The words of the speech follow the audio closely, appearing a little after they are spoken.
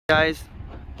Guys,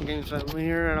 I'm getting some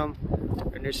here, and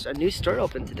there's a new store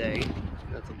open today.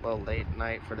 That's a little late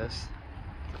night for this.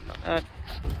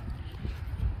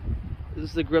 This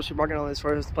is the grocery market on this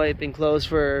store. It's probably been closed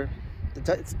for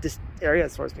this area.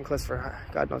 Store has been closed for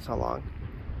God knows how long.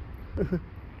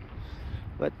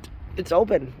 But it's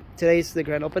open. Today's the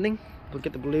grand opening. Look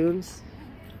at the balloons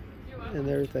and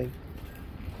everything.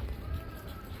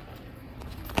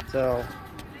 So,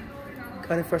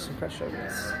 kind of first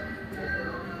impressions.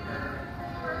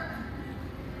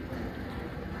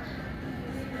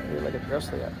 Like a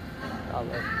grocery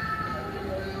outlet.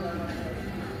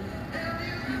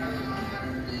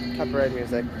 Copyright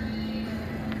music.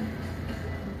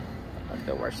 I have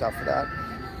to watch out for that.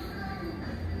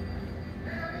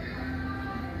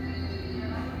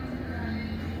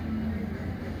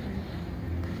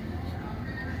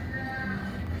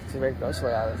 It's a very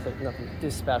grocery outlet. It's like nothing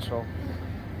too special.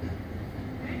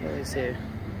 Let me see.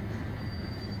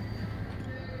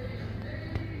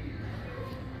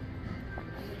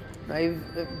 I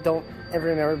don't ever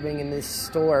remember being in this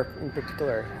store in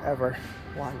particular, ever,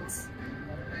 once.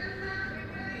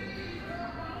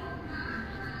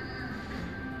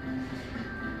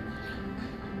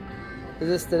 Did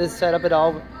this set up at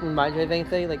all remind you of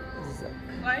anything? Like,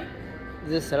 What? Is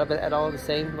this set up at all the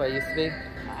same way it used to be?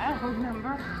 I don't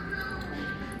remember.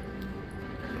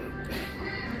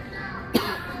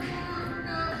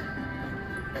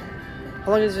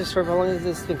 How long is this store? How long has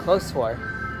this been closed for?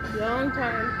 Long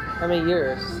time. How many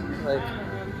years? Like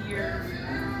Years.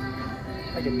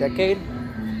 Like a decade?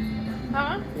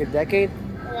 Huh? Like a decade?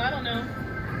 Oh, I don't know.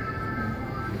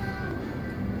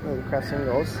 Oh, the crafts and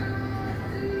rolls.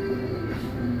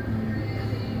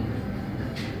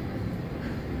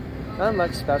 Not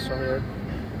much special here.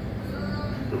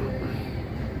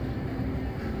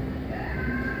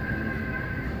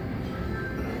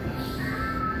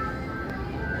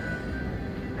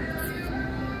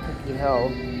 Fucking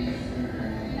hell.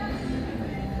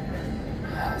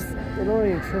 They're not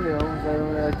even trivial, but I don't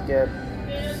really like to get.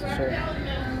 Sure.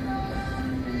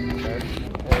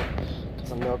 Get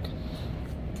some milk.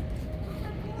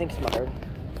 Thanks, Mother.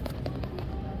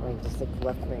 Like, just like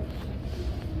left me.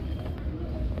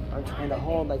 I'm trying to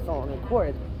hold my phone and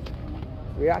record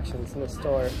reactions in the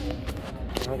store.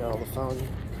 I got all the phone.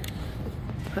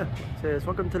 It says,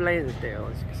 "Welcome to Lansdale,"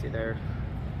 as you can see there.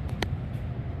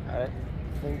 Got it,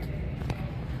 I think.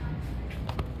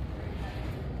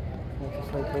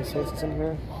 Just like my sources in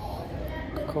here.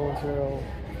 Coca-Cola Zero.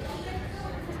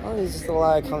 Oh, there's just a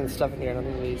lot of common stuff in here.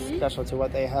 Nothing really special to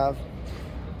what they have.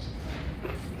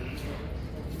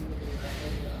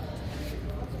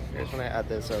 Here's when I add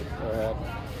this up. Go ahead.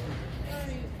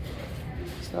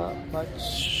 It's not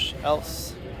much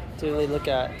else to really look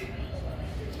at.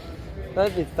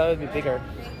 Thought it would be bigger.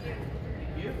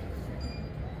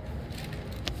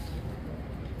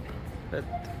 But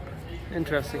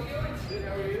interesting.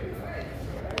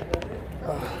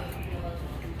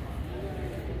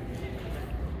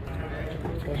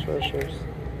 Cash registers.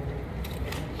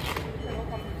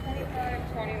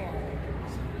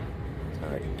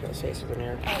 Alright, gotta say something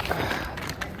here.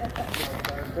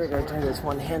 We're gonna try this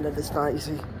one-handed. It's not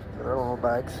easy. They're little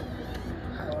bags.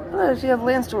 Oh, she have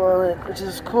Lansdale on it, which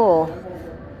is cool.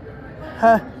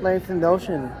 Huh, life in the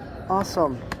ocean.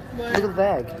 Awesome. What? Look at the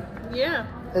bag. Yeah.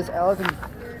 It's everything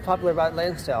popular about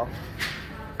Lansdale.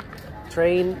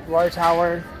 Train, water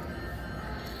tower.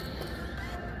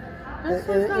 This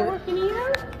one's not working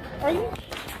either? Are you?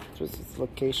 What's its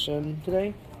location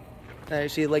today? I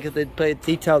actually like if they put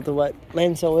detail to what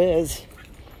Lansdale is.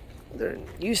 Their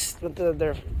use, what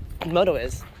their motto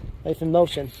is. Life in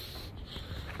motion.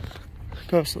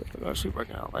 Grocery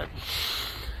market outlet.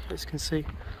 As you can see.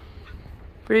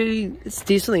 It's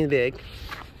decently big.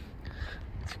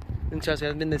 Interesting, I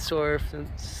haven't been in the store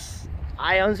since,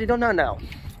 I honestly don't know now.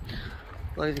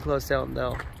 As long as you close down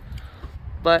though.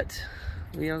 But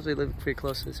we honestly live pretty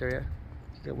close to this area.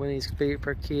 You got Winnie's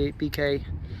per BK.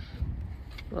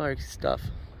 All that stuff.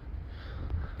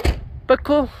 But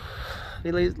cool.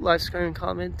 You leave a like, subscribe, and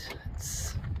comment.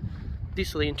 It's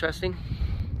decently interesting,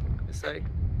 I say.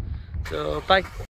 So bye.